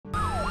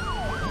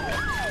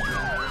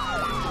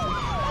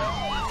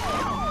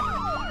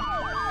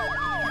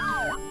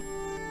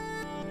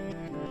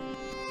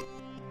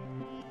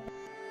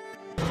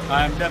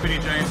I'm Deputy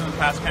Johansen of the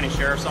Pass County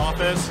Sheriff's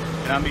Office,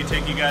 and I'm going to be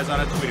taking you guys on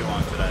a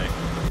tweet-along today.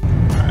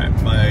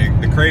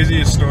 Alright, the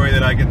craziest story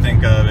that I can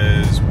think of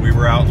is we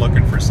were out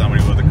looking for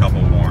somebody with a couple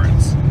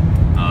warrants.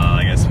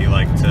 I guess he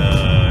liked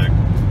to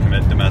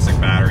commit domestic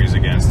batteries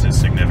against his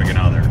significant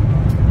other.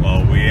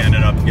 Well, we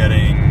ended up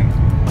getting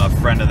a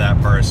friend of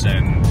that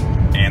person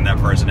and that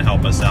person to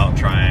help us out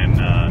try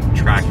and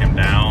track him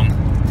down,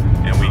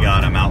 and we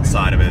got him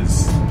outside of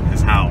his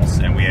house,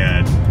 and we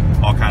had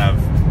all kind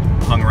of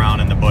hung around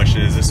in the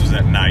bushes. This was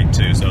at night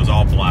too, so it was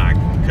all black,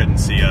 couldn't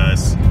see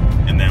us,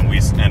 and then we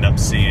end up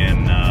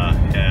seeing him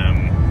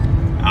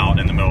out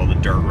in the middle of the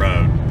dirt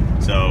road.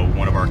 So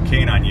one of our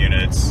canine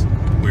units,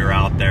 we were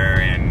out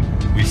there and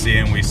we see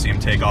him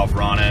take off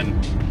running,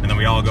 and then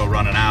we all go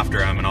running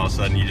after him, and all of a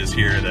sudden you just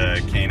hear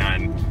the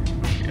canine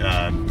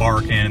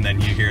barking, and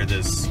then you hear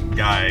this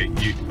guy,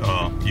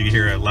 you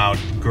hear a loud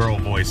girl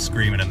voice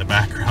screaming in the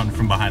background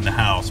from behind the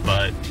house,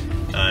 but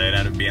it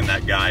ended up being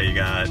that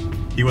guy.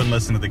 He wouldn't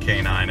listen to the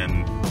canine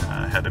and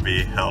had to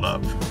be held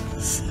up.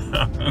 So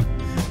that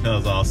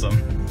was awesome.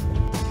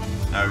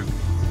 I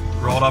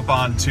rolled up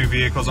on two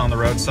vehicles on the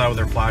roadside with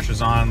their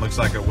flashes on. Looks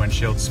like a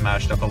windshield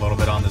smashed up a little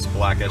bit on this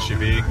black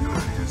SUV.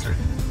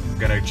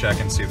 Gonna check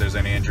and see if there's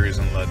any injuries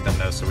and let them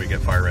know so we get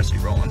fire rescue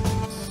rolling.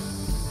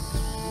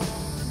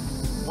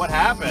 What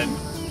happened?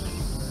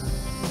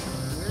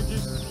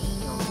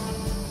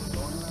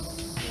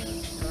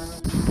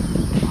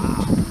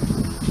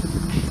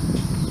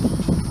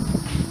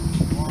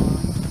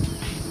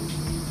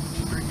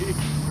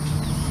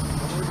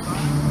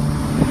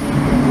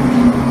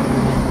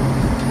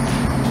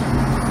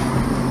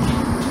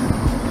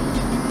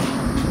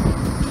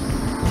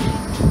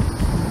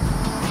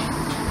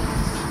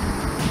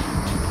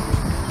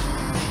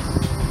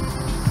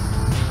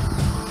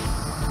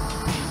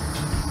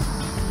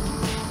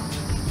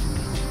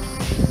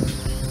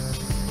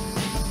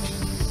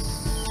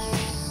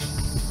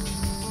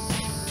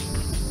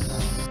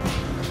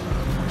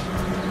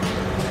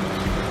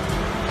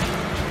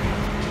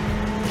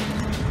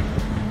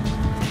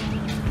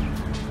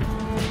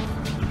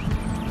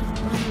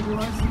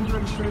 License,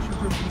 registration,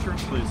 proof of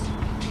insurance, please.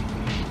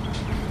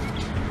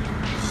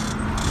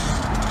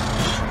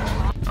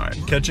 Alright,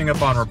 catching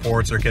up on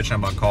reports or catching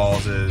up on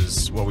calls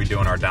is what we do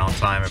in our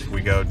downtime. If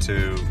we go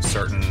to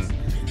certain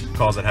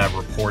calls that have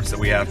reports that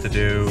we have to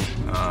do,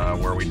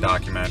 where we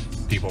document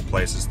people,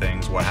 places,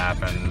 things, what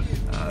happened,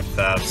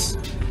 thefts,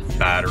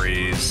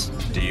 batteries,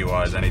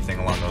 DUIs, anything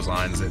along those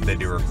lines, they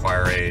do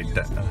require a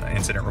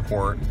incident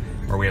report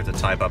where we have to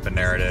type up a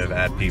narrative,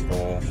 add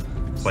people,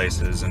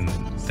 places and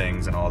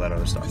things and all that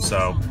other stuff.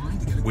 So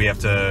we have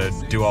to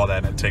do all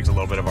that, and it takes a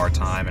little bit of our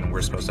time, and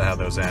we're supposed to have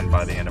those in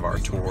by the end of our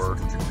tour,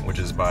 which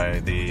is by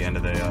the end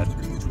of the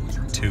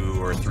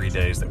 2 or 3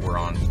 days that we're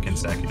on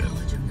consecutive.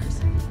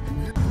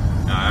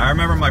 I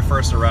remember my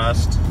first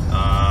arrest.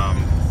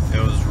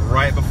 It was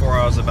right before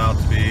I was about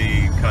to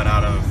be cut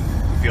out of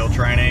field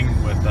training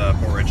with the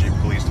Port Richey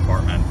Police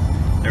Department.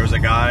 There was a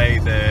guy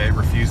that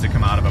refused to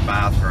come out of a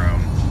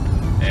bathroom,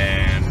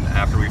 and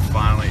after we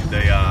finally,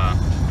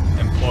 the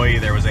employee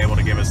there was able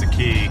to give us a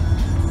key,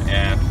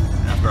 and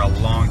after a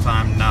long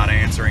time not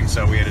answering,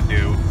 so we had to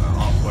do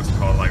what's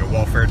called like a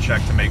welfare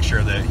check to make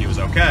sure that he was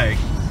okay.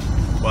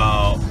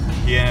 Well,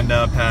 he ended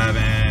up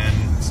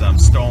having some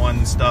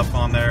stolen stuff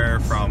on there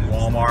from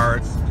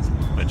Walmart,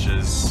 which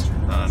is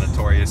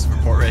notorious for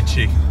Port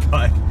Richey,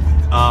 but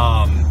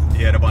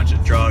he had a bunch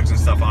of drugs and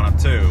stuff on him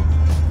too.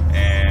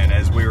 And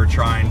as we were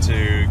trying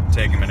to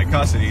take him into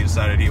custody, he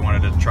decided he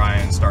wanted to try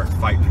and start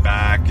fighting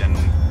back and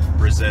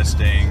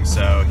resisting,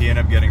 so he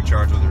ended up getting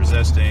charged with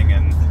resisting,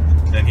 and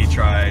then he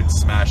tried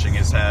smashing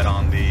his head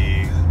on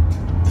the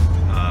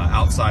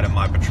outside of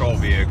my patrol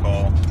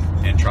vehicle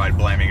and tried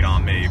blaming it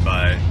on me,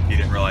 but he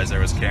didn't realize there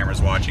was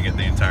cameras watching it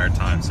the entire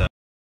time. So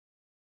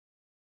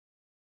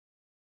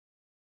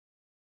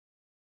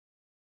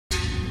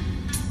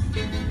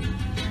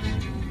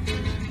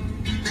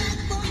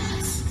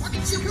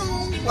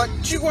What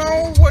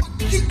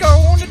you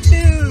gonna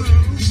do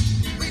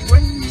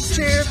when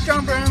Sheriff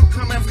John Brown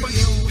coming for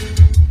you?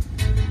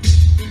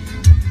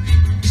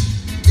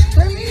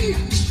 Tell me,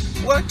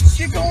 what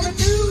you gonna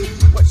do?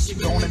 What you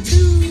gonna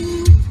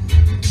do?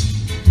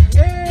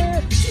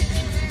 Yeah.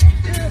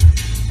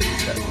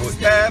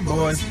 Bad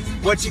boys,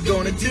 what you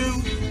gonna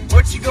do?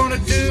 What you gonna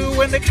do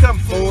when they come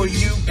for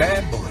you?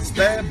 Bad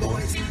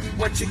boys,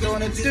 what you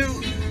gonna do?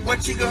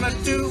 What you gonna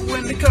do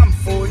when they come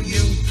for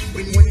you?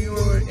 When you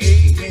were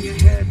 8 and you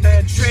had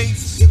bad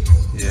traits.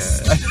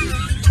 yeah.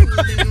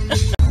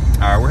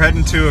 Alright, we're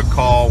heading to a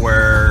call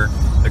where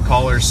the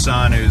caller's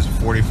son, who's a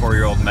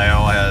 44-year-old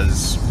male,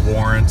 has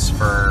warrants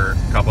for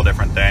a couple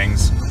different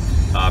things.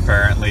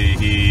 Apparently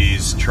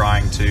he's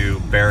trying to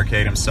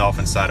barricade himself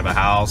inside of a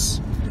house.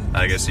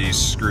 I guess he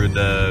screwed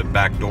the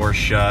back door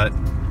shut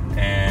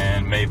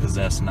and may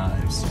possess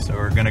knives. So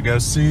we're gonna go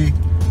see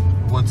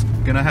what's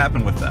gonna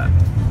happen with that.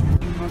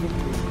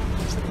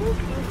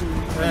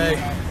 Hey.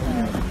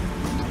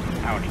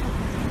 Howdy.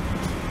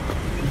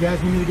 You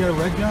guys need me to get a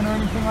red gun or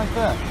anything like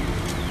that?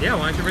 Yeah,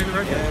 why don't you bring the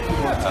red gun?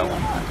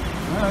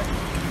 Yeah. Alright.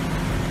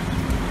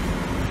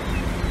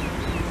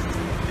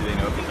 Do they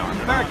know if he's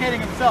armed or not?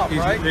 Barricading himself,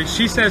 right?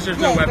 She says there's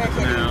no weapons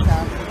now,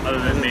 other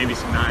than maybe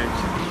some knives.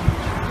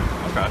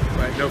 Okay.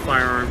 Right, no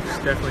firearms.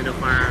 Definitely no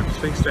firearms.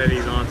 Thinks that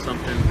he's on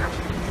something.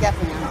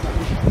 Definitely on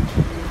something.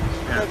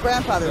 Yeah. My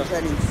grandfather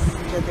said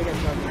that they got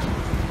trouble.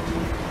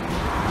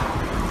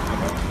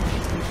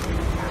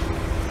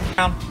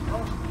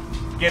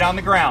 Get on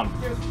the ground.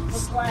 There's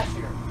glass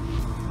here.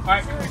 All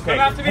right, Okay.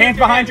 Hands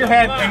behind your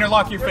head,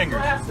 interlock your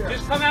fingers.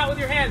 Just come out with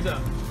your hands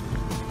up.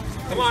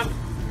 Come on.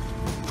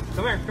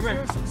 Come here, come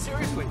here.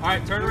 Seriously. All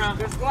right, turn around.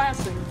 There's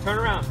glass in. Turn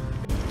around.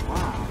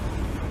 Wow.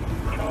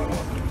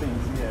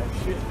 Yeah,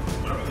 shit.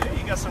 Yeah,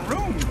 you got some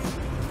room.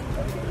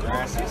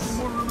 Gracias.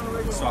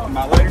 Talking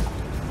about later.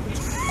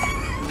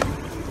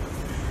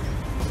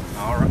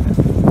 All right.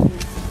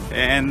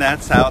 And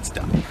that's how it's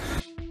done.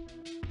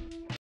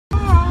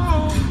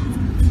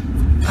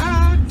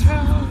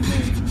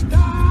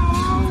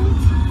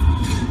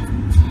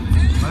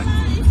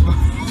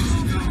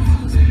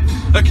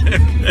 Okay.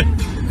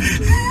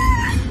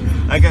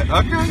 I got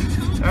okay.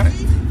 Alright.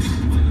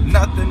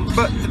 Nothing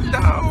but the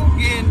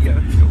dog in ya.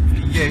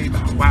 Yay,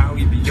 bow wow,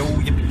 yippee yo,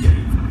 yippee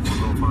yay.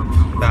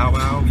 Bow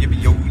wow,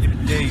 yippee yo,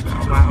 yippee yay.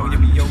 Bow wow,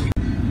 yippee yo.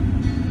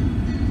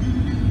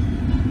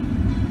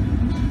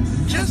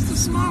 Just a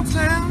small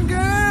town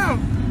girl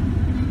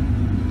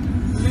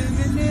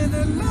living in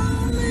a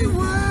lonely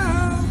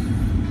world.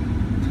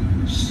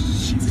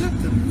 She took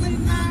the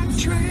midnight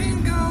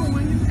train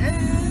going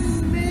anywhere.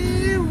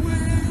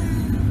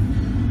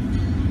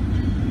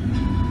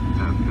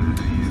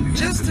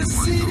 Just a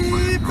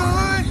city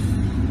boy,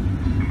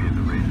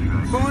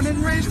 born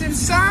and raised in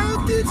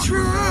South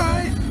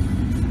Detroit.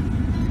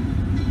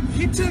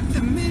 He took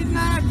the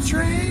midnight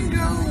train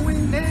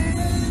going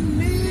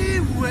anywhere.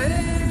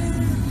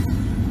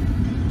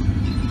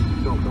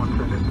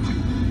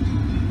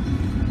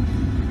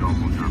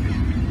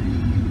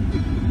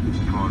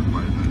 Caused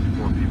by the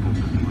 4 people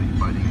physically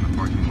fighting in the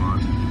parking lot.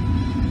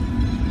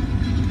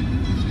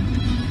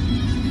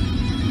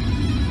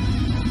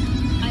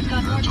 I've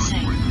got more to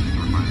say.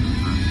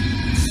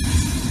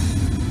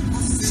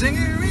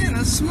 Singer in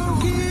a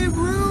smoky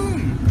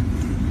room,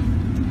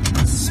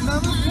 smell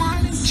of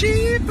wine and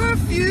cheap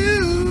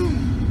perfume.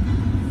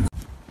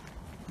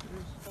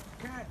 There's a couple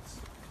cats.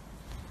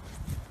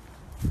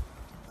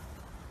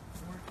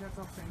 More cats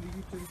off Sandy,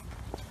 you too.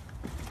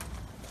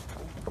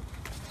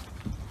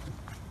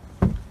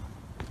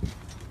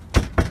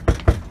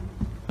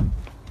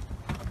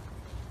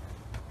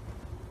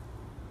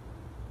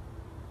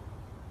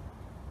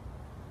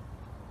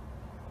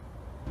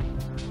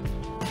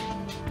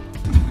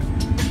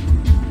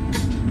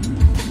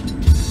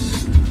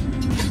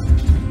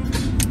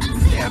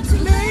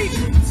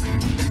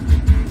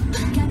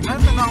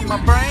 Nothing on my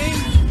brain.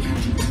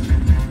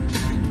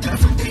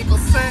 That's what people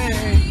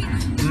say.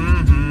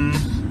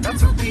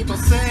 That's what people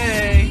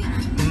say.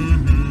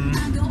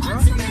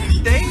 Too many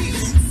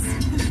days,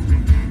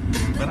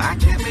 but I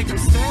can't make them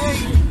stay.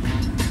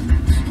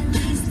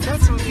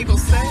 That's what people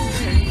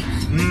say.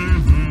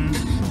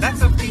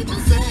 That's what people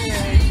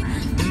say.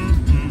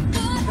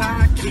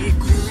 I keep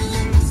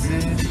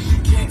cruising,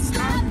 can't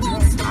stop,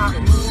 won't stop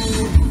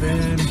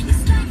moving.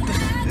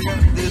 They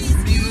got this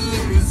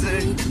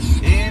music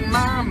in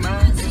my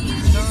mind,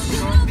 it's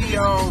gonna be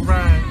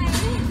alright.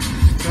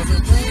 Cause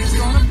the play's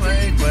gonna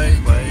play.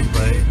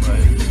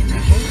 The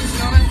hate's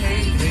gonna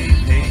hate.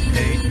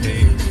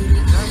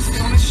 I'm just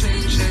gonna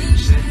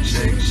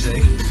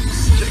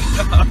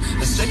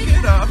shake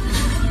it off.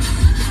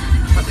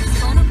 Nothing's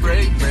gonna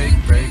break. The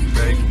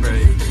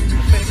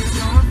fake is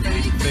gonna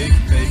fake.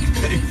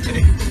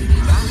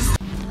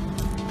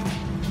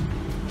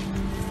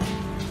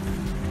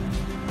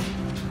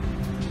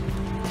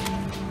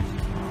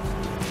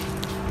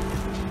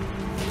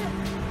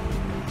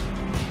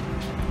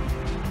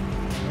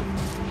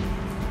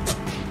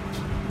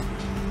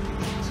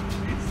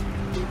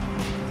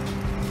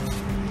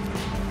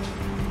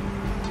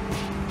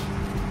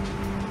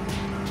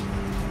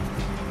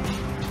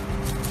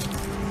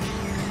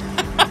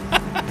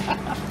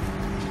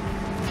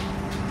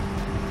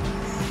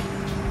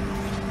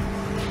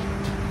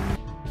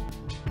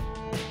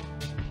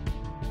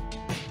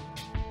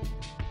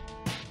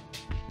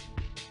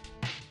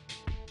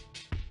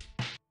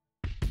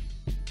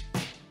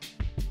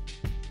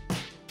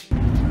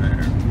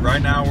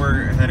 Right now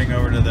we're heading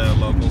over to the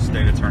local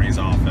state attorney's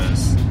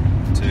office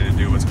to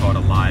do what's called a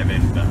live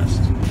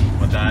invest.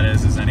 What that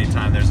is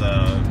anytime there's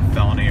a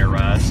felony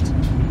arrest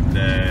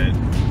that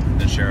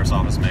the sheriff's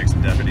office makes,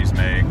 deputies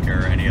make,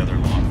 or any other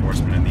law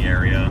enforcement in the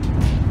area,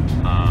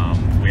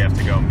 we have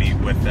to go meet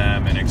with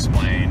them and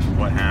explain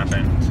what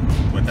happened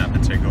with that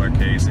particular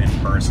case in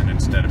person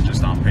instead of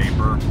just on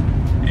paper.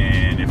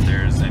 And if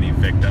there's any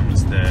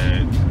victims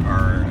that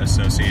are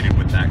associated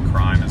with that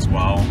crime as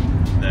well,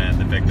 then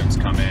the victims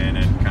come in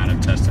and kind of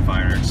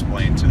testify or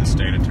explain to the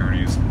state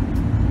attorneys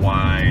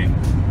why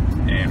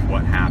and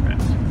what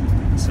happened.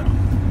 So.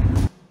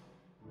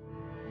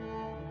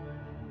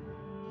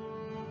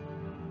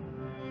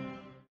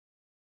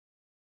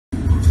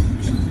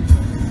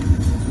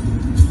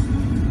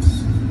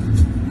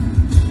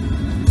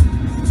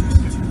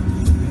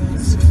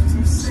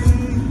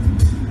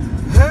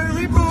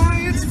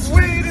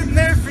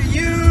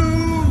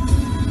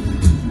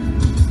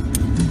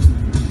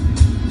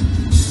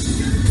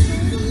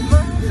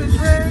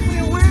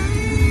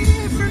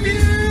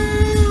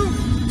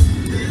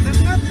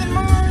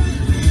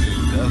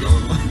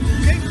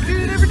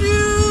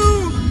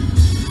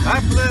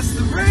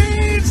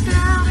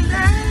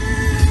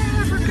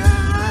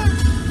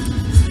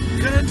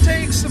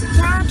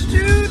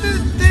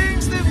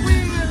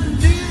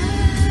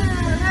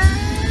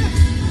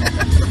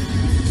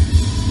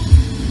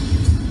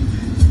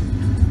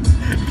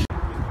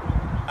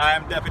 Hi,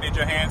 I'm Deputy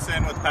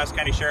Johansen with the Pasco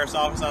County Sheriff's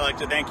Office. I'd like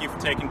to thank you for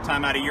taking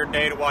time out of your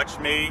day to watch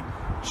me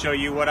show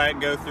you what I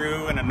go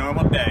through in a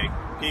normal day.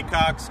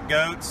 Peacocks,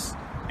 goats,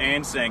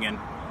 and singing.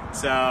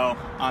 So,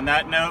 on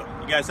that note,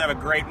 you guys have a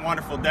great and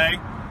wonderful day.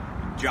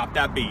 Drop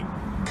that beat.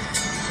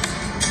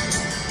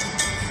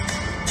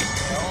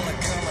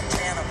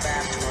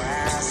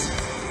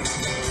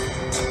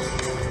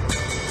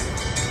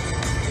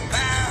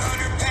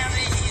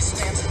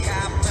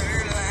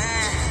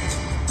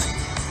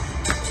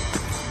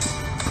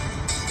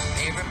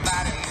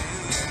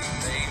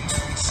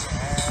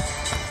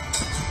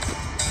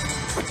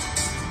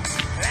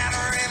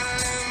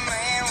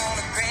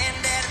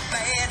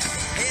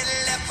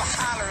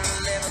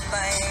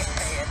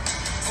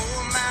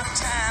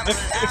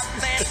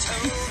 I've been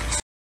told